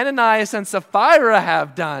everything that Ananias and Sapphira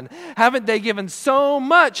have done. Haven't they given so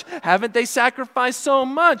much? Haven't they sacrificed so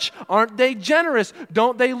much? Aren't they generous?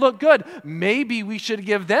 Don't they look good? Maybe we should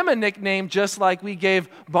give them a nickname just like we gave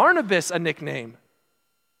Barnabas a nickname.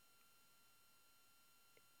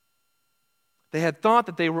 They had thought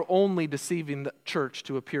that they were only deceiving the church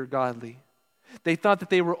to appear godly. They thought that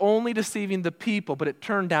they were only deceiving the people, but it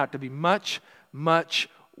turned out to be much, much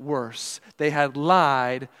worse. They had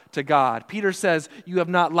lied to God. Peter says, you have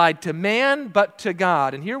not lied to man, but to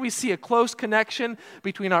God. And here we see a close connection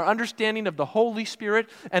between our understanding of the Holy Spirit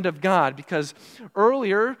and of God, because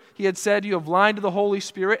earlier he had said you have lied to the Holy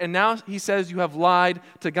Spirit, and now he says you have lied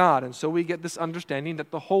to God. And so we get this understanding that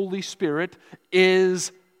the Holy Spirit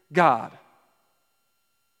is God.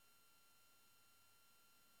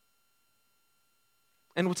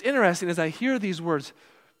 And what's interesting is I hear these words,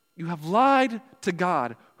 you have lied to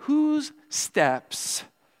God. Whose steps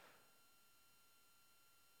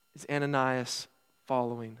is Ananias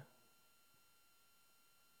following?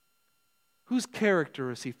 Whose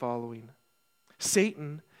character is he following?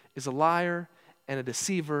 Satan is a liar and a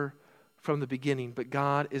deceiver from the beginning, but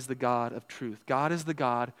God is the God of truth. God is the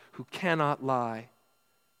God who cannot lie.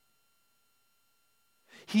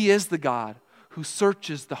 He is the God who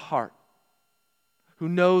searches the heart, who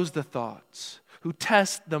knows the thoughts, who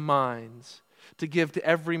tests the minds, to give to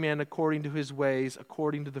every man according to his ways,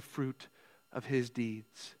 according to the fruit of his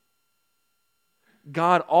deeds.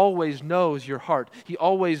 God always knows your heart. He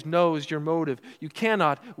always knows your motive. You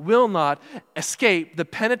cannot, will not escape the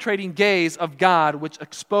penetrating gaze of God, which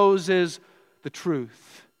exposes the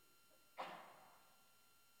truth.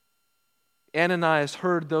 Ananias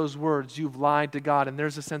heard those words, "You've lied to God," and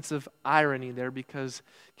there's a sense of irony there, because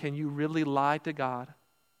can you really lie to God?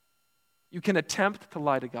 You can attempt to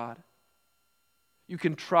lie to God. You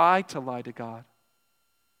can try to lie to God,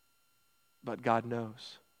 but God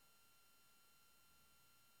knows.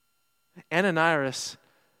 Ananias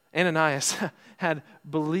had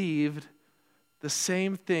believed the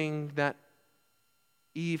same thing that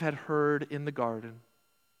Eve had heard in the garden.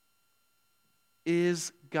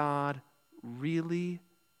 Is God really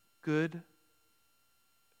good?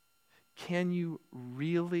 Can you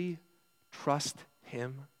really trust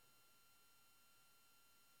Him?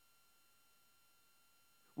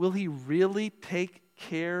 Will He really take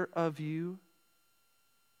care of you?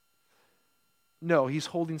 No, He's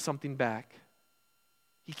holding something back.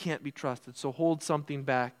 He can't be trusted, so hold something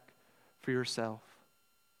back for yourself.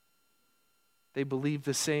 They believed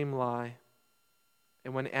the same lie.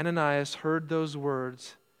 And when Ananias heard those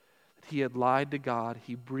words, that he had lied to God,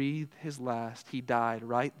 he breathed his last. He died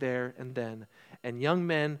right there and then. And young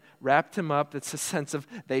men wrapped him up. It's a sense of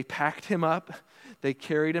they packed him up, they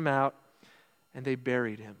carried him out, and they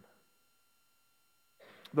buried him.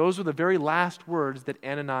 Those were the very last words that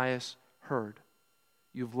Ananias heard.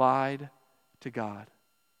 You've lied to God.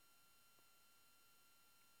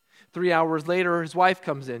 3 hours later, his wife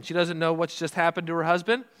comes in. She doesn't know what's just happened to her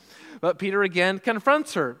husband, but Peter again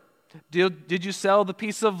confronts her. Did you sell the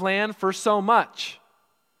piece of land for so much?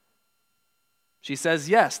 She says,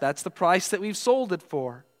 yes, that's the price that we've sold it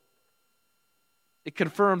for. It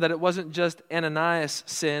confirmed that it wasn't just Ananias'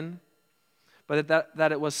 sin, but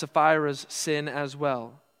that it was Sapphira's sin as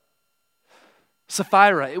well.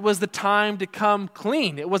 Sapphira, it was the time to come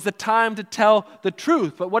clean. It was the time to tell the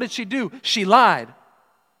truth. But what did she do? She lied.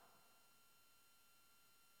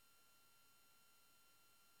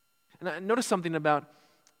 And I noticed something about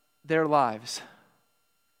their lives.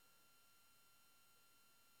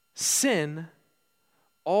 Sin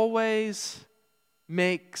always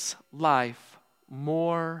makes life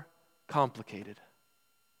more complicated.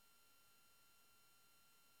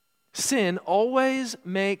 Sin always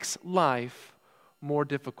makes life more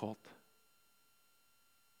difficult.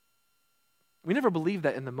 We never believe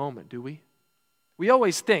that in the moment, do we? We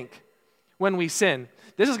always think when we sin,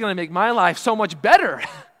 this is going to make my life so much better.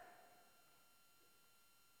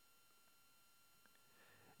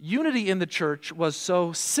 Unity in the church was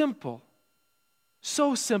so simple.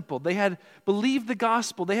 So simple. They had believed the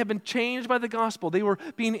gospel. They had been changed by the gospel. They were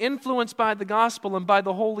being influenced by the gospel and by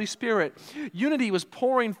the Holy Spirit. Unity was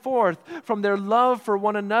pouring forth from their love for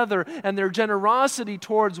one another and their generosity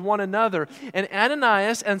towards one another. And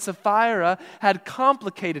Ananias and Sapphira had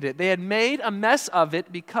complicated it. They had made a mess of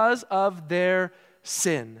it because of their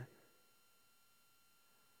sin.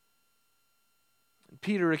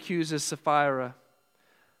 Peter accuses Sapphira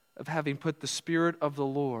of having put the Spirit of the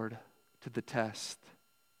Lord to the test.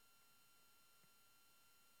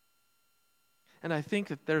 And I think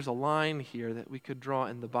that there's a line here that we could draw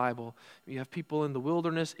in the Bible. You have people in the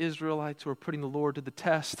wilderness, Israelites, who are putting the Lord to the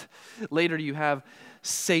test. Later you have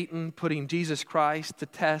Satan putting Jesus Christ to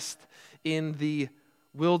test in the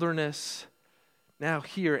wilderness. Now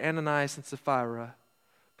here, Ananias and Sapphira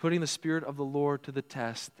putting the Spirit of the Lord to the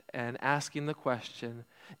test and asking the question,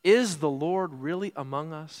 is the Lord really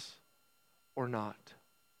among us or not?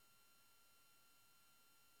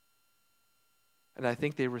 And I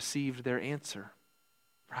think they received their answer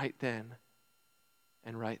right then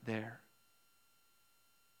and right there.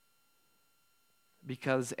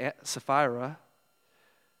 Because Sapphira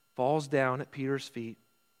falls down at Peter's feet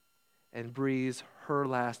and breathes her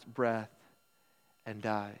last breath and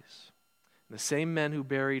dies. And the same men who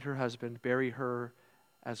buried her husband bury her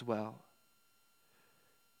as well.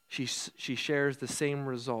 She shares the same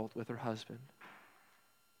result with her husband.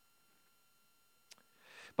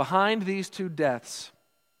 Behind these two deaths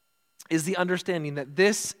is the understanding that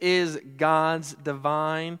this is God's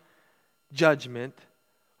divine judgment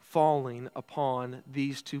falling upon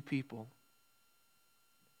these two people.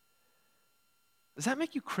 Does that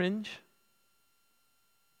make you cringe?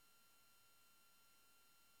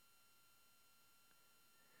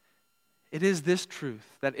 It is this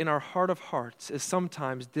truth that in our heart of hearts is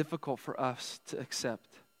sometimes difficult for us to accept.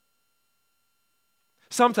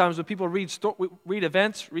 Sometimes when people read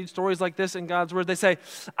events, read stories like this in God's Word, they say,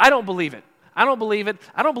 I don't believe it. I don't believe it.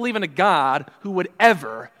 I don't believe in a God who would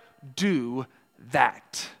ever do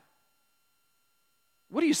that.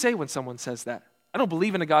 What do you say when someone says that? I don't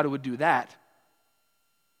believe in a God who would do that.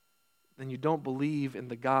 then you don't believe in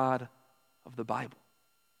the God of the Bible.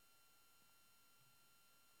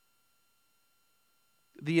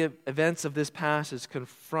 The events of this passage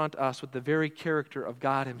confront us with the very character of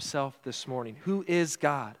God himself this morning. Who is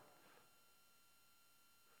God?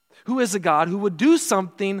 Who is a God who would do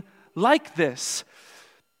something like this?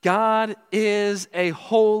 God is a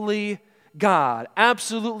holy God,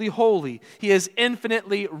 absolutely holy. He is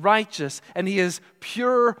infinitely righteous, and he is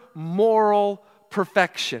pure moral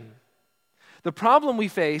perfection. The problem we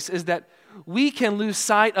face is that we can lose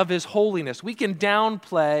sight of his holiness. We can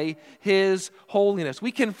downplay his holiness.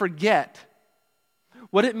 We can forget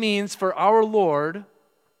what it means for our Lord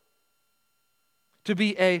to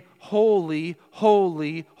be a holy,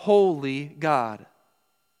 holy, holy God.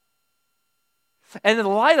 And in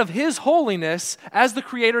the light of his holiness as the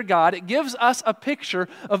Creator God, it gives us a picture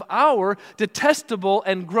of our detestable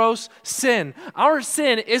and gross sin. Our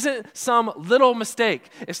sin isn't some little mistake.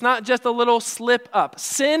 It's not just a little slip up.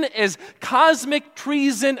 Sin is cosmic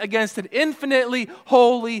treason against an infinitely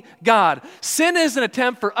holy God. Sin is an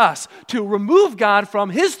attempt for us to remove God from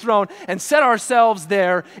his throne and set ourselves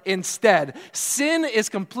there instead. Sin is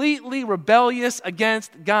completely rebellious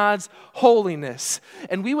against God's holiness.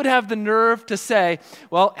 And we would have the nerve to say,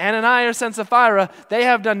 well, Ananias and Sapphira, they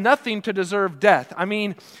have done nothing to deserve death. I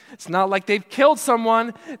mean, it's not like they've killed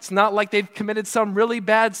someone. It's not like they've committed some really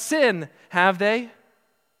bad sin, have they?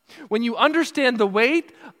 When you understand the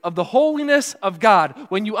weight of the holiness of God,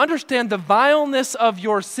 when you understand the vileness of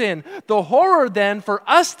your sin, the horror then for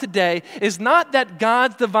us today is not that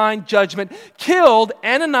God's divine judgment killed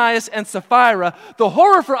Ananias and Sapphira. The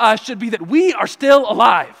horror for us should be that we are still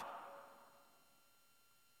alive.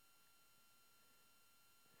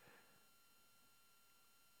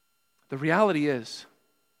 The reality is,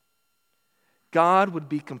 God would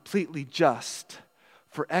be completely just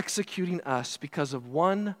for executing us because of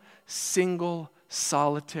one single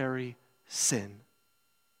solitary sin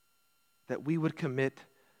that we would commit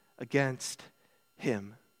against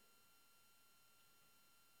him.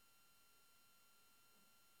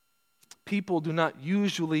 People do not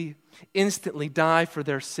usually instantly die for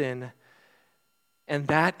their sin, and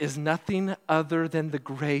that is nothing other than the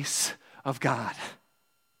grace of God.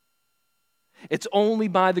 It's only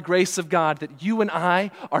by the grace of God that you and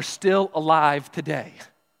I are still alive today.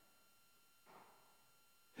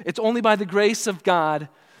 It's only by the grace of God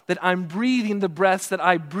that I'm breathing the breaths that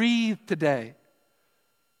I breathe today.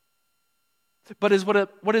 But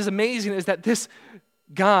what is amazing is that this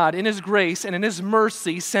God, in his grace and in his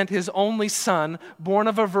mercy, sent his only Son, born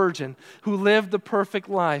of a virgin, who lived the perfect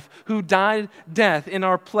life, who died death in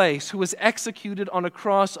our place, who was executed on a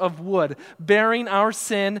cross of wood, bearing our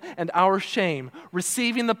sin and our shame,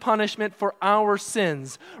 receiving the punishment for our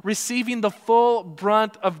sins, receiving the full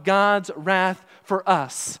brunt of God's wrath for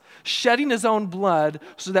us, shedding his own blood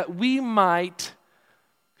so that we might,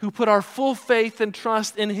 who put our full faith and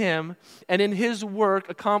trust in him and in his work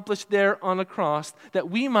accomplished there on the cross, that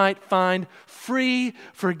we might find free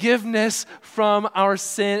forgiveness from our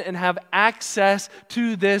sin and have access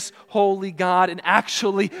to this holy God and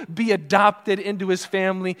actually be adopted into his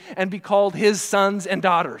family and be called his sons and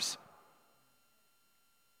daughters.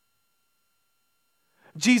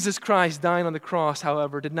 Jesus Christ dying on the cross,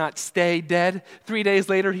 however, did not stay dead. 3 days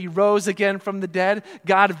later, he rose again from the dead.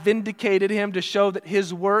 God vindicated him to show that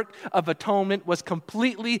his work of atonement was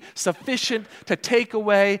completely sufficient to take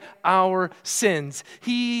away our sins.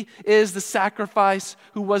 He is the sacrifice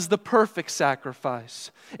who was the perfect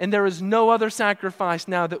sacrifice. And there is no other sacrifice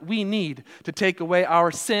now that we need to take away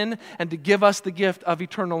our sin and to give us the gift of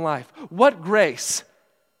eternal life. What grace!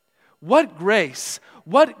 What grace!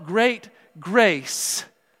 What great grace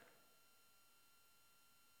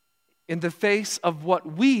in the face of what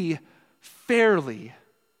we fairly,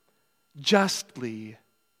 justly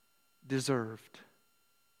deserved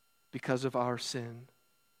because of our sin.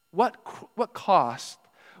 What cost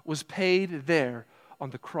was paid there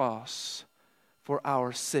on the cross for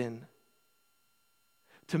our sin?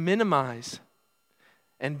 To minimize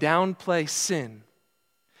and downplay sin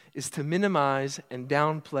is to minimize and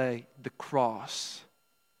downplay the cross.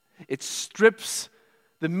 It strips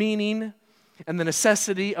the meaning and the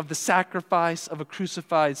necessity of the sacrifice of a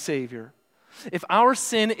crucified Savior. If our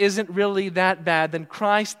sin isn't really that bad, then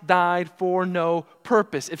Christ died for no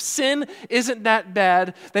purpose. If sin isn't that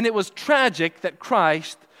bad, then it was tragic that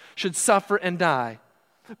Christ should suffer and die.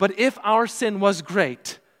 But if our sin was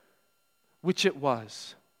great, which it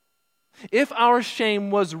was, if our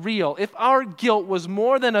shame was real, if our guilt was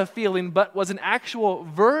more than a feeling but was an actual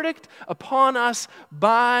verdict upon us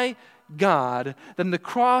by God, then the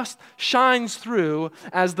cross shines through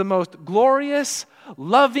as the most glorious,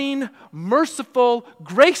 loving, merciful,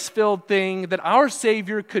 grace-filled thing that our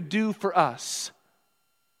Savior could do for us.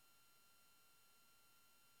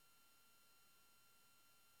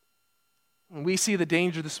 We see the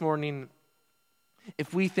danger this morning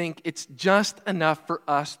if we think it's just enough for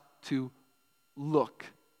us to look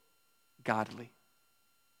godly.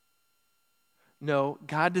 No,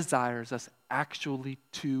 God desires us actually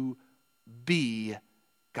to be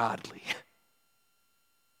godly.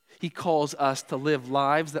 He calls us to live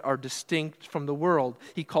lives that are distinct from the world.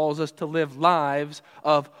 He calls us to live lives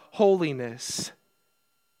of holiness.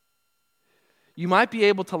 You might be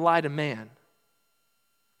able to lie to man,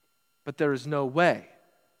 but there is no way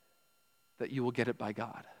that you will get it by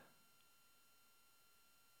God.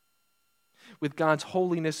 With God's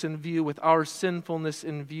holiness in view, with our sinfulness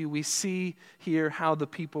in view, we see here how the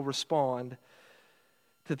people respond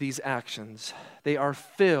to these actions. They are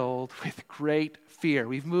filled with great fear.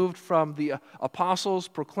 We've moved from the apostles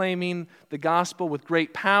proclaiming the gospel with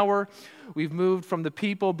great power. We've moved from the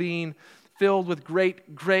people being filled with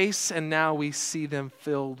great grace, and now we see them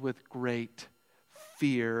filled with great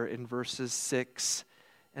fear in verses 6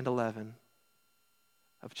 and 11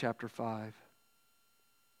 of chapter 5.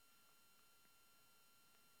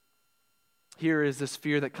 Here is this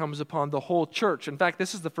fear that comes upon the whole church. In fact,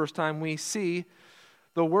 this is the first time we see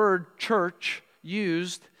the word church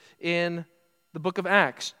used in the book of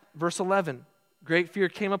Acts. Verse 11, great fear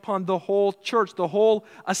came upon the whole church, the whole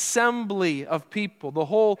assembly of people, the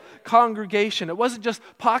whole congregation. It wasn't just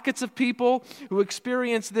pockets of people who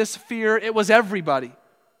experienced this fear, it was everybody.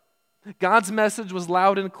 God's message was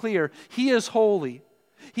loud and clear. He is holy.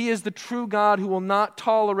 He is the true God who will not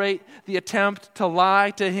tolerate the attempt to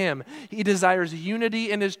lie to Him. He desires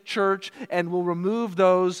unity in His church and will remove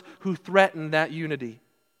those who threaten that unity.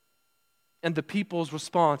 And the people's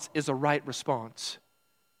response is a right response.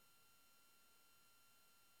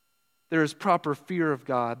 There is proper fear of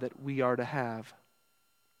God that we are to have.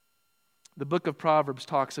 The book of Proverbs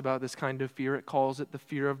talks about this kind of fear. It calls it the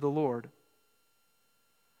fear of the Lord.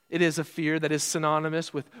 It is a fear that is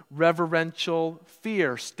synonymous with reverential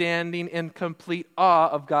fear, standing in complete awe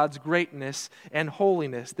of God's greatness and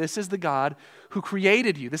holiness. This is the God who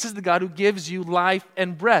created you. This is the God who gives you life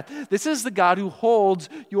and breath. This is the God who holds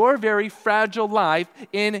your very fragile life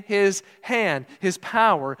in His hand. His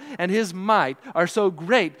power and His might are so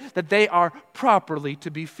great that they are properly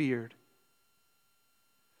to be feared.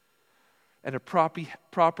 And a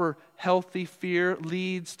proper, healthy fear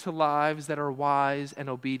leads to lives that are wise and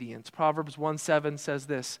obedient. Proverbs 1:7 says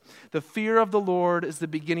this, "The fear of the Lord is the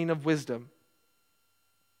beginning of wisdom."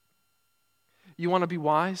 You want to be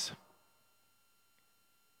wise?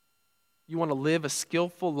 You want to live a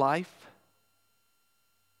skillful life?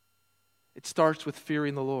 It starts with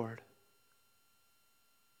fearing the Lord.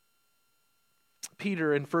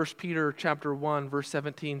 Peter in 1 Peter chapter 1 verse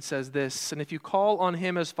 17 says this, "And if you call on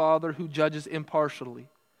Him as Father who judges impartially,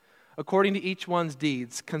 according to each one's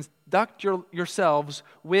deeds, conduct yourselves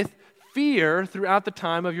with fear throughout the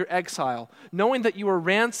time of your exile, knowing that you were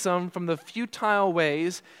ransomed from the futile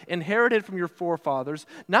ways inherited from your forefathers,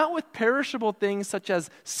 not with perishable things such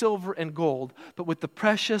as silver and gold, but with the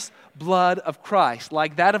precious blood of Christ,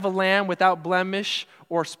 like that of a lamb without blemish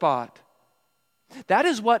or spot." That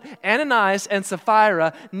is what Ananias and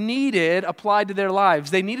Sapphira needed applied to their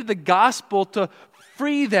lives. They needed the gospel to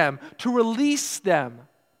free them, to release them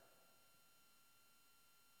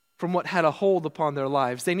from what had a hold upon their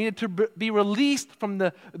lives. They needed to be released from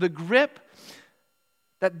the grip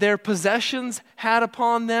that their possessions had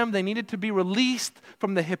upon them. They needed to be released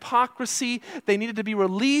from the hypocrisy. They needed to be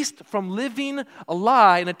released from living a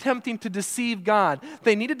lie and attempting to deceive God.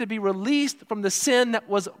 They needed to be released from the sin that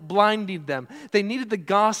was blinding them. They needed the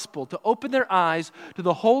gospel to open their eyes to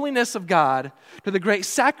the holiness of God, to the great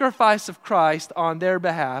sacrifice of Christ on their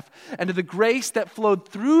behalf, and to the grace that flowed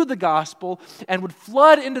through the gospel and would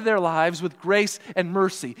flood into their lives with grace and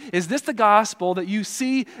mercy. Is this the gospel that you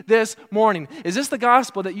see this morning? Is this the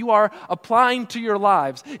gospel that you are applying to your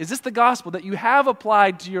lives? Is this the gospel that you have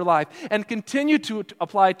applied to your life and continue to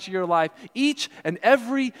apply to your life each and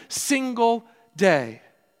every single day?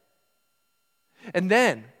 And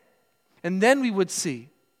then we would see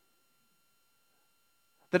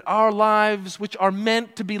that our lives, which are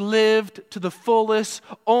meant to be lived to the fullest,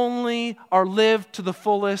 only are lived to the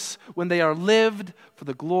fullest when they are lived for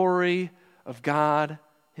the glory of God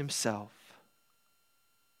Himself.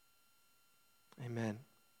 Amen.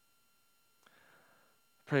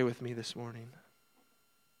 Pray with me this morning.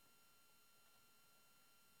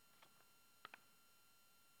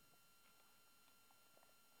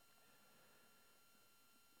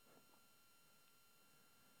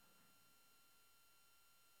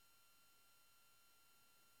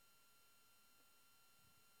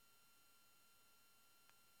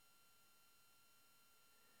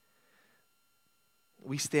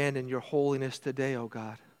 We stand in your holiness today, O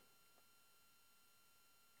God.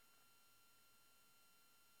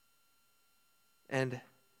 And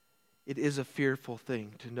it is a fearful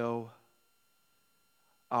thing to know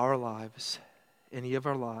our lives, any of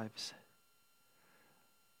our lives,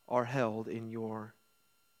 are held in your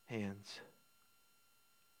hands.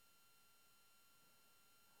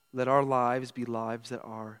 Let our lives be lives that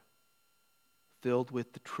are filled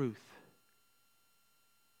with the truth.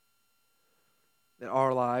 That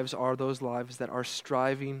our lives are those lives that are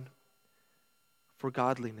striving for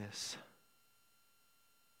godliness.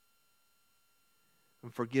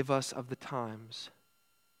 And forgive us of the times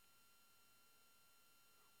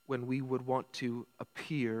when we would want to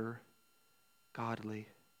appear godly.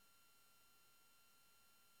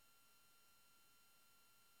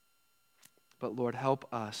 But Lord, help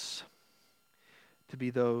us to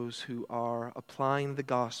be those who are applying the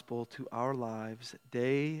gospel to our lives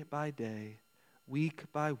day by day, week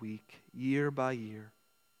by week, year by year,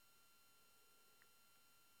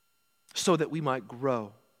 so that we might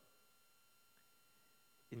grow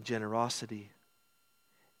in generosity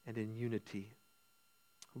and in unity.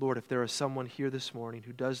 Lord, if there is someone here this morning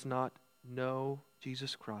who does not know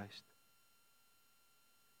Jesus Christ,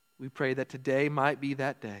 we pray that today might be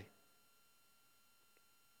that day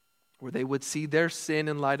where they would see their sin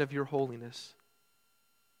in light of your holiness.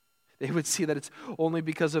 They would see that it's only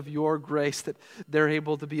because of your grace that they're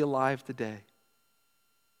able to be alive today.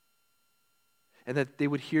 And that they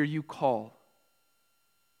would hear you call.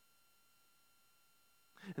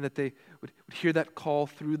 And that they would hear that call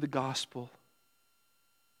through the gospel.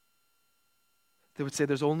 They would say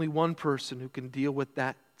there's only one person who can deal with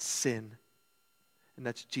that sin, and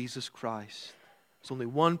that's Jesus Christ. There's only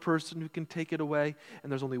one person who can take it away,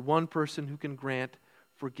 and there's only one person who can grant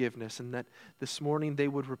forgiveness. And that this morning they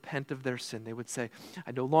would repent of their sin. They would say,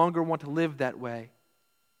 I no longer want to live that way.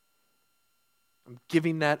 I'm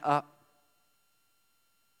giving that up.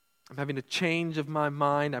 I'm having a change of my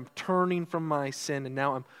mind. I'm turning from my sin, and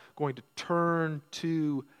now I'm going to turn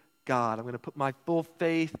to God. I'm going to put my full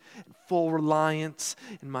faith and full reliance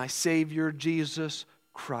in my Savior, Jesus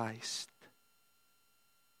Christ.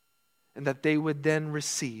 And that they would then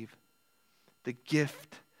receive the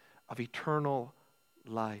gift of eternal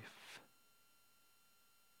life.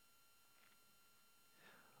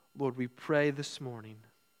 Lord, we pray this morning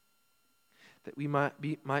that we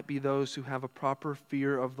might be those who have a proper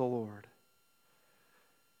fear of the Lord,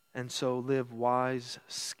 and so live wise,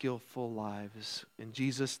 skillful lives. In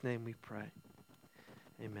Jesus' name we pray.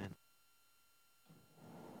 Amen.